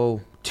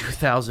Mutombo,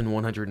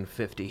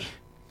 2,150.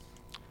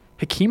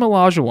 Hakeem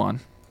Olajuwon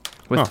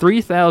with Huh.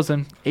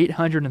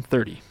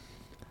 3,830.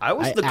 I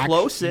was I the actually-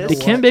 closest.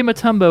 Dikembe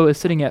Mutombo is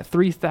sitting at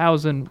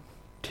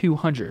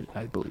 3,200,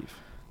 I believe.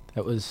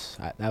 I was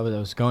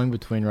going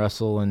between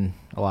Russell and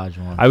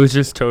Olajuwon. I was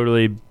just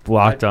totally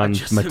locked I on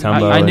just-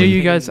 Mutombo. I knew and-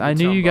 you guys. I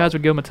knew you Mutombo. guys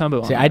would go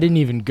Mutombo. See, I didn't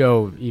even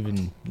go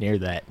near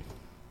that.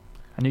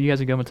 I knew you guys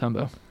would go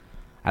Mutombo.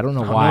 I don't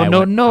know Oh, why.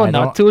 no,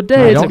 not today.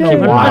 I It's don't a know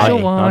Hakeem why.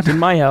 Olajuwon. Not in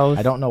my house.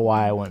 I don't know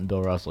why I went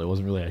Bill Russell. It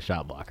wasn't really a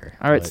shot blocker.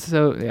 All right, but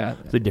so yeah,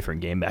 It's a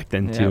different game back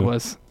then, yeah, too. it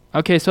was.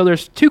 Okay, so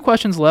there's 2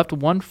 questions left.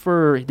 One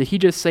for did he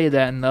just say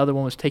that, and the other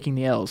one was taking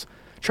the L's.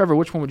 Trevor,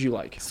 which one would you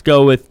like? Let's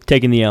go with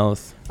taking the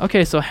L's.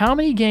 Okay, so how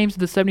many games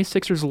did the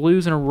 76ers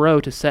lose in a row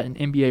to set an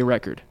NBA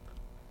record?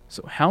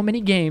 So how many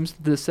games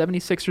did the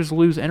 76ers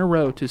lose in a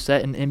row to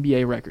set an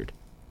NBA record?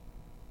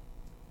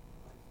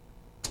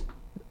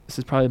 This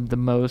is probably the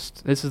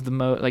most. This is the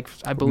most, like,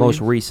 I believe.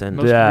 Most recent.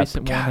 Most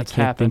recent one God, that's I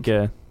can't happened.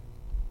 think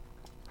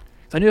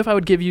I knew if I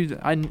would give you,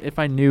 if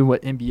I knew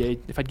what NBA,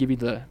 if I'd give you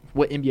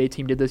what NBA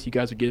team did this, you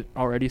guys would get it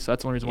already. So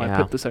that's the only reason why I Yeah.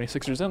 put the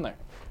 76ers in there.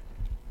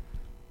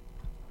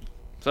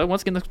 So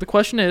once again, the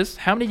question is,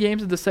 how many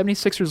games did the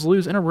 76ers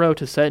lose in a row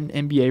to set an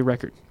NBA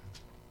record?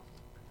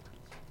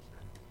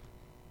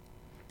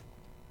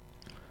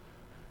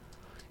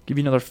 Give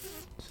you another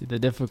see, the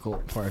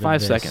difficult part 5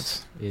 of this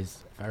seconds.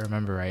 is, if I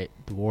remember right,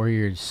 the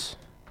Warriors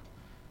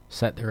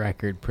set the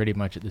record pretty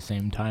much at the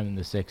same time, and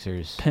the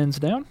Sixers Pins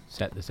down.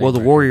 set the same. Well, the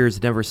record.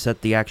 Warriors never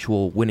set the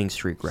actual winning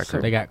streak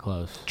record. They got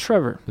close.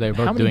 Trevor, They were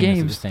both how many doing this at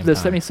the games same did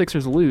the time.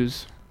 76ers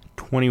lose?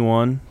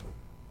 21.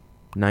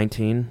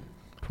 19.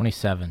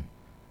 27.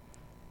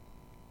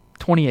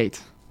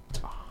 28.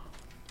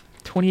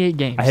 28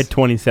 games. I had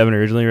 27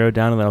 originally wrote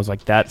down, and then I was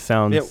like, that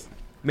sounds... Yeah.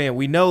 Man,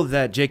 we know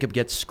that Jacob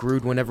gets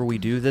screwed whenever we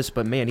do this,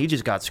 but man, he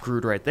just got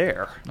screwed right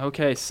there.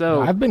 Okay,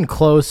 so I've been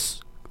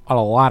close on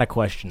a lot of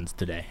questions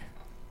today,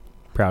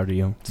 Proud of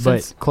you.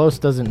 since, but close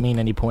doesn't mean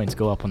any points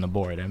go up on the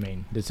board. I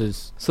mean, this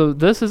is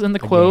this is in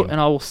the a quote, game.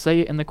 and I will say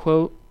it in the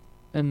quote.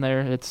 In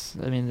there, it's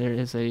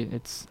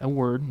a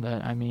word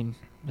that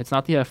it's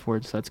not the F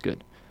word, so that's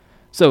good.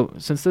 So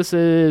since this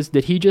is,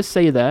 did he just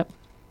say that?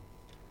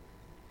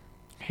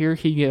 Here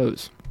he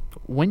goes.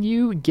 when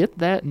you get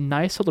that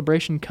nice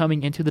celebration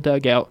coming into the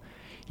dugout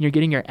and you're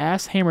getting your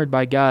ass hammered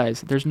by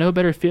guys, there's no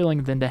better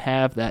feeling than to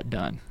have that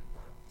done.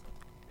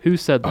 Who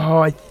said that? Oh,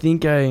 I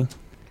think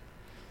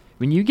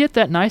When you get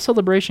that nice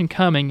celebration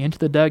coming into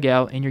the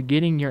dugout and you're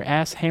getting your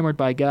ass hammered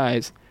by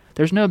guys,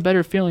 there's no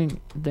better feeling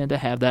than to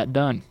have that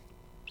done.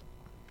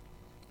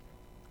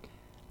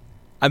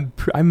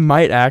 I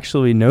might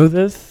actually know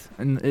this.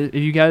 And if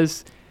you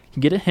guys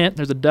can get a hint,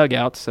 there's a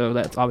dugout, so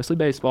that's obviously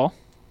baseball.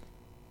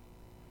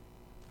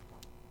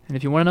 And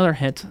if you want another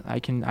hint, I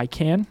can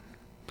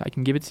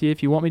give it to you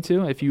if you want me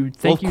to. If you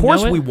think Well, of course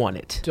you know we it, want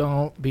it.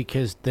 Don't,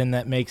 because then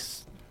that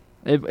makes.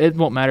 it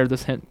won't matter.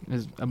 This hint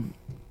is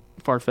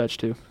far-fetched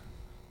too.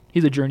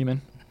 He's a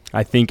journeyman.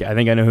 I think I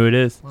know who it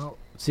is. Well,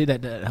 see,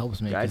 that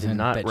helps me. Yeah, I 'cause did then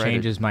not that write it-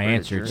 changes my write it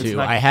answer down. It's too.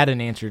 not- I had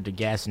an answer to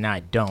guess, and now I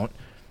don't.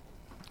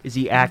 Is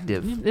he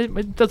active?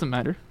 It doesn't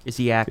matter. Is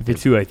he If active?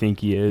 it's who I think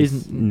he is,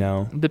 He's-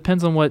 no. It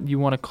depends on what you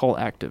want to call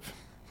active,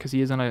 because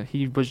he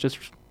was just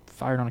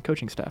fired on a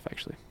coaching staff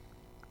actually.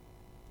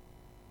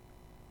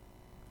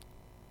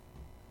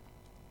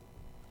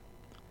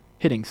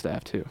 Hitting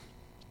staff too.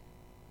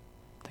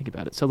 Think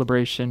about it.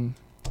 Celebration,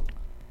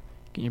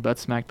 getting your butt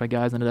smacked by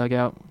guys in the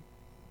dugout.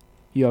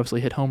 You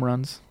obviously hit home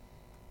runs.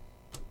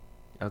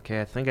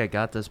 Okay, I think I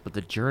got this, but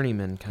the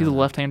journeyman kind He's a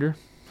left-hander.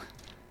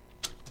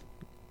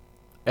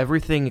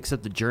 Everything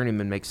except the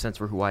journeyman makes sense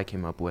for who I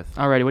came up with.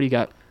 Alrighty, what do you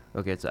got?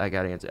 Okay, I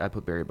got to answer. I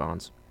put Barry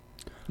Bonds.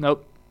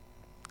 Nope.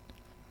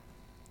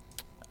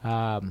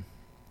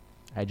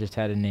 I just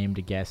had a name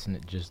to guess, and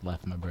it just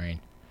left my brain.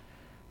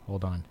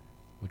 Hold on.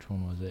 Which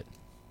one was it?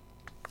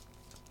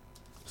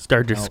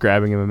 Start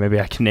describing him and maybe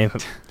I can name him.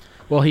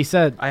 Well, he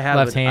said I have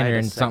left-hander, I had a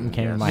and something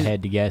second came in my guess.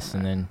 head to guess,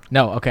 and then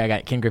no. Okay, I got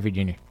it. Ken Griffey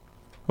Jr.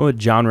 Oh,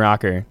 John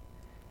Rocker.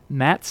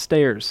 Matt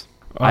Stairs.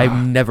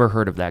 I've never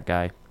heard of that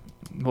guy.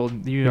 Well,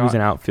 He was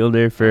an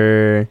outfielder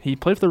for. he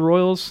played for the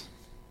Royals.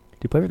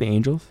 Did he play for the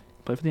Angels?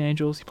 Played for the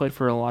Angels. He played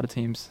for a lot of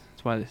teams.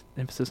 That's why the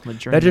emphasis on the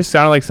journey. That just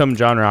sounded like something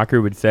John Rocker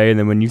would say, and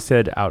then when you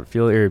said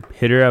outfielder or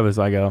hitter, I was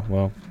like, oh,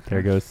 well,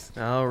 there goes.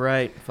 All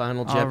right,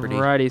 Final Jeopardy.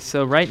 Alrighty,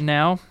 so right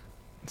now,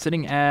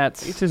 sitting at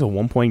It's just a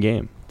 1-point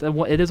game.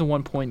 it is a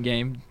 1-point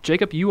game.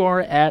 Jacob, you are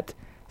at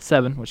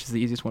 7, which is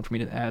the easiest one for me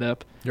to add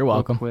up. You're real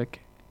welcome.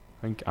 quick.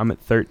 I think I'm at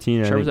 13,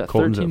 and I Trevor's think at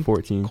Colton's 13. at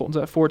 14. Colton's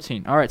at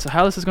 14. All right, so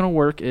how this is going to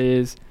work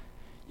is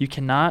you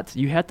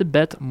have to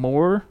bet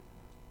more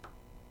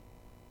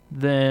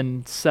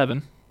than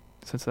 7,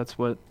 since that's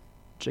what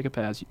Jacob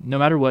has. No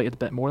matter what, you have to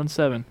bet more than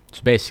 7.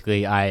 So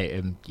basically, I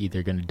am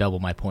either going to double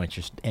my points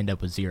or end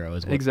up with 0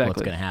 is what's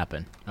Exactly. going to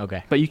happen.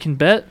 Okay. But you can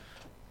bet.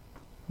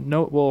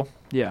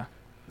 Yeah.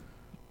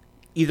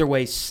 Either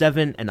way,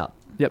 7 and up.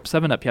 Yep,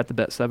 7 up. You have to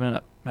bet 7 and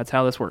up. That's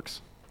how this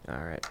works. All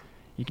right.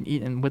 You can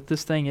eat, and what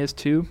this thing is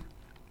too,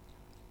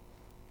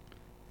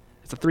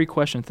 it's a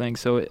 3-question thing.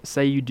 So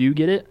say you do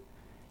get it,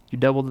 you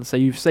double the. Say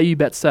you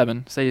bet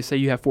 7. Say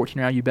you have 14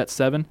 around, you bet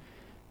 7,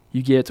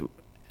 you get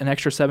an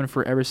extra 7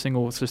 for every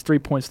single. So there's 3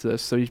 points to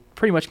this. So you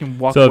pretty much can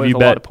walk away with a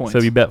lot of points. So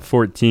if you bet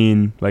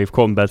 14, like if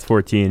Colton bets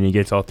 14 and he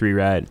gets all 3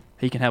 right,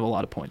 he can have a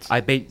lot of points.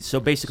 So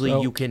basically,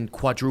 So- you can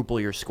quadruple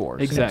your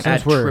scores. Exactly. Add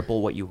Since we're-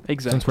 triple what you.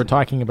 Exactly. Since we're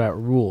talking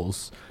about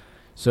rules,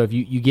 so if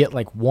you get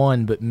like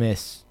 1 but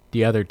miss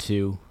the other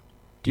 2,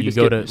 do You you just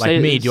go get- to say-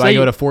 like me? Do say I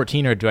go you- to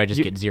 14 or do I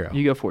just get 0?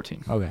 You go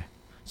 14. Okay.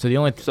 So the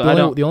only So I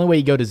don't- the only way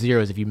you go to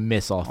 0 is if you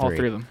miss all 3. All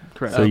 3 of them.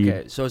 Correct. So you-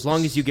 Okay, so as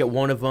long as you get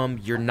one of them,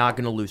 you're not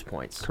going to lose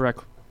points. Correct.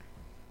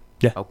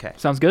 Okay.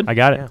 Sounds good? I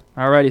got it. Yeah.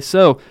 Alrighty,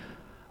 so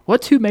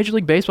what 2 Major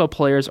League Baseball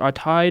players are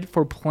tied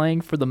for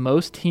playing for the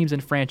most teams in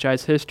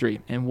franchise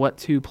history? And what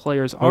 2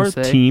 players are Most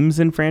they? teams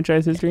in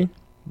franchise history?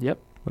 Yep.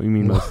 What do you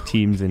mean most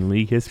teams in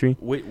league history?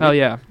 Oh,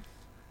 yeah.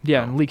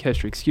 Yeah, in league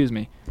history, excuse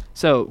me.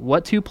 So,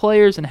 what 2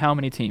 players and how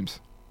many teams?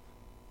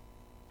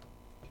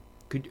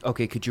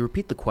 Could you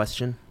repeat the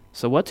question?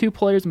 So, what 2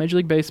 players in Major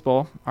League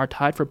Baseball are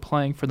tied for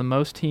playing for the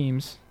most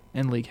teams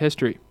in league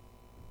history?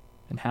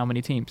 And how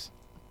many teams?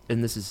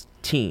 And this is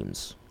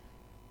teams.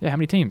 Yeah, how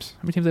many teams?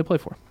 How many teams do they play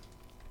for?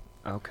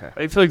 Okay.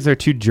 I feel like there are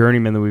 2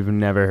 journeymen that we've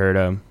never heard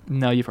of.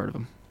 No, you've heard of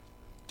them.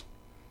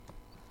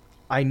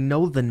 I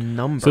know the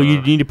number. So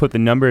you need to put the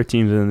number of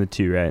teams and then the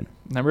 2, right?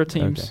 Number of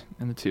teams Okay.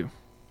 and the 2.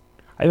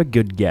 I have a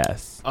good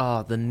guess.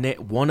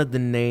 One of the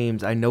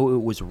names. I know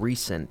it was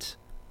recent.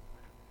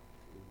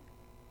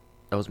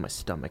 That was my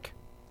stomach.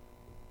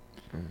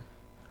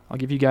 I'll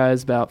give you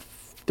guys about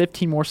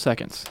 15 more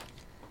seconds.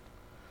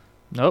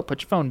 Nope,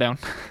 put your phone down.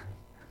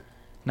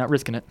 Not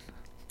risking it.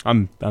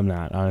 I'm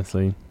not,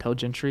 honestly. Tell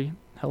Gentry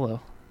hello.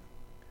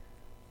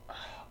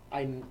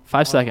 I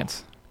 5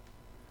 seconds.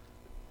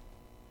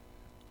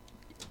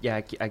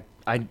 Yeah,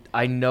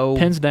 I know.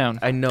 Pins down.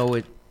 I know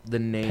it. The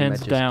name. Pins I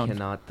just down.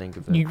 cannot think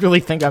of it. You really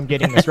think I'm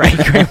getting this right,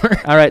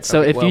 Kramer? All right,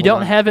 so Okay, if well, you don't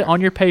hold on. have it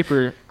on your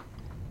paper,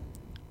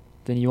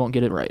 then you won't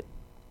get it right.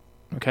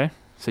 Okay?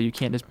 So you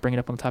can't just bring it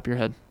up on the top of your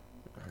head.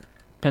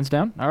 Pins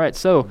down? All right,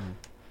 so,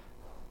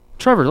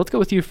 Trevor, let's go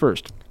with you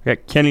first. We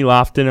got Kenny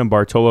Lofton and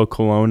Bartolo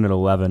Colon at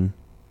 11.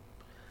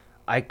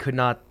 I could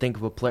not think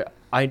of a player.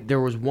 There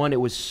was one. It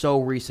was so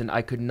recent.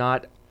 I could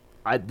not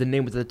the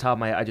name was at the top of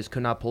my head. I just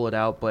could not pull it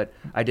out, but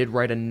I did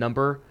write a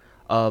number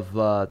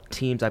of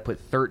teams. I put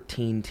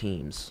 13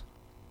 teams.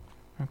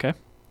 Okay.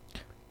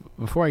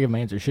 Before I give my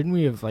answer, shouldn't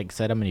we have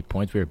said how many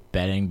points we were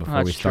betting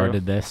before we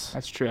started this?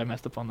 That's true. I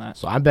messed up on that.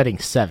 So I'm betting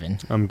 7.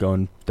 I'm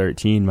going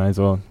 13. Might as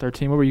well.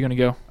 13. Where were you going to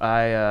go?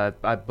 I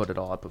put it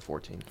all up at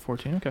 14.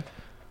 14. Okay.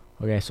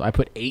 Okay, so I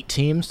put 8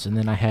 teams, and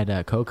then I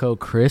had Coco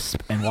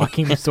Crisp and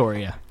Joaquin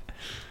Soria.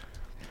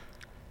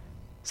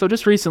 So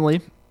just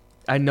recently,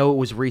 I know it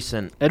was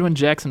recent. Edwin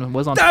Jackson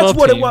was on That's 12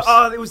 what teams. it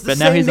was. It was the but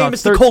now same he's name on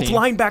as the Colts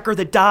 13. linebacker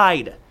that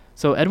died.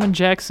 So Edwin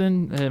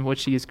Jackson,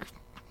 which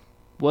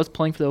was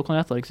playing for the Oakland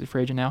Athletics, is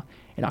free agent now,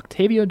 and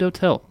Octavio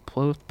Dotel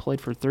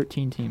played for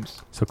 13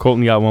 teams. So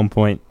Colton got 1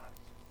 point.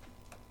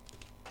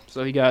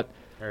 So he got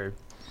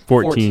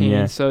 14,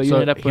 yeah. So you So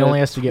ended up he with only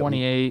has to get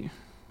 28.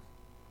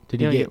 Did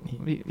he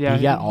get? Yeah,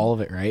 he got all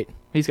of it right.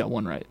 He's got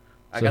one right.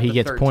 I So got he the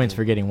gets 13. points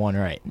for getting one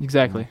right.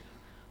 Exactly.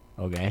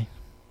 Okay.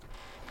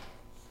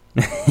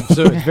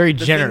 So it's very The thing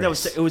that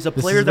generous. it was a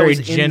This player is that very was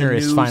in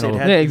generous the news. final- It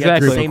had, Yeah, it had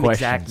exactly. the same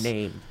exact Questions.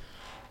 name.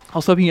 I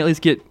was hoping you at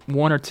least get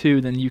one or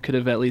two, then you could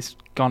have at least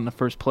gone in the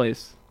first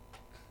place.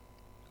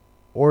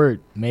 Or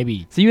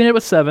maybe So you ended up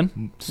with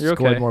 7. You're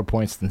scored okay. more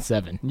points than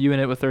 7. You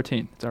ended up with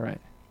 13. It's all right.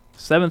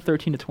 7,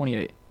 13 to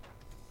 28.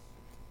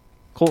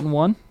 Colton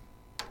won.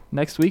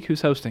 Next week,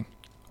 who's hosting?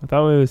 I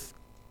thought it was.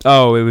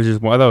 Oh, it was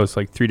just one. I thought it was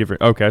like 3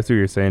 different. Okay, that's what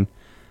you were saying.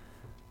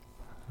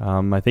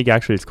 I think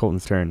actually it's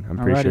Colton's turn. I'm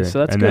pretty Alrighty, sure. so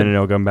that's and good. then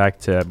it'll come back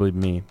to, I believe,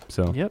 me.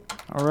 So Yep.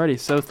 Alrighty.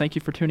 So thank you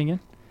for tuning in.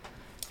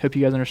 Hope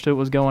you guys understood what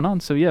was going on.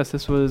 So yes,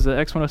 this was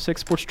X106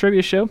 Sports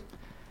Trivia Show.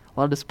 A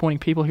lot of disappointing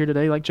people here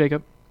today, like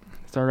Jacob.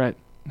 It's all right.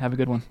 Have a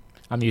good one.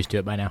 I'm used to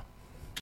it by now.